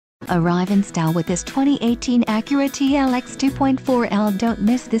arrive in style with this 2018 Acura TLX 2.4L. Don't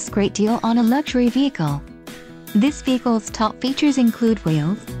miss this great deal on a luxury vehicle. This vehicle's top features include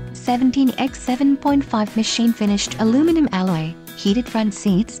wheels, 17x7.5 machine-finished aluminum alloy, heated front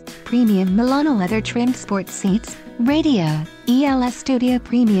seats, premium Milano leather trimmed sports seats, radio, ELS Studio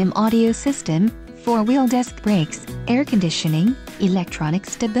premium audio system, 4-wheel disc brakes, air conditioning, electronic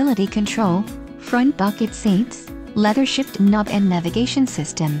stability control, front bucket seats, leather shift knob and navigation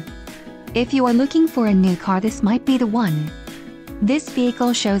system. If you are looking for a new car, this might be the one. This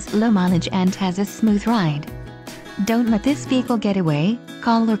vehicle shows low mileage and has a smooth ride. Don't let this vehicle get away.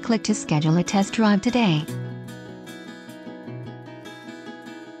 Call or click to schedule a test drive today.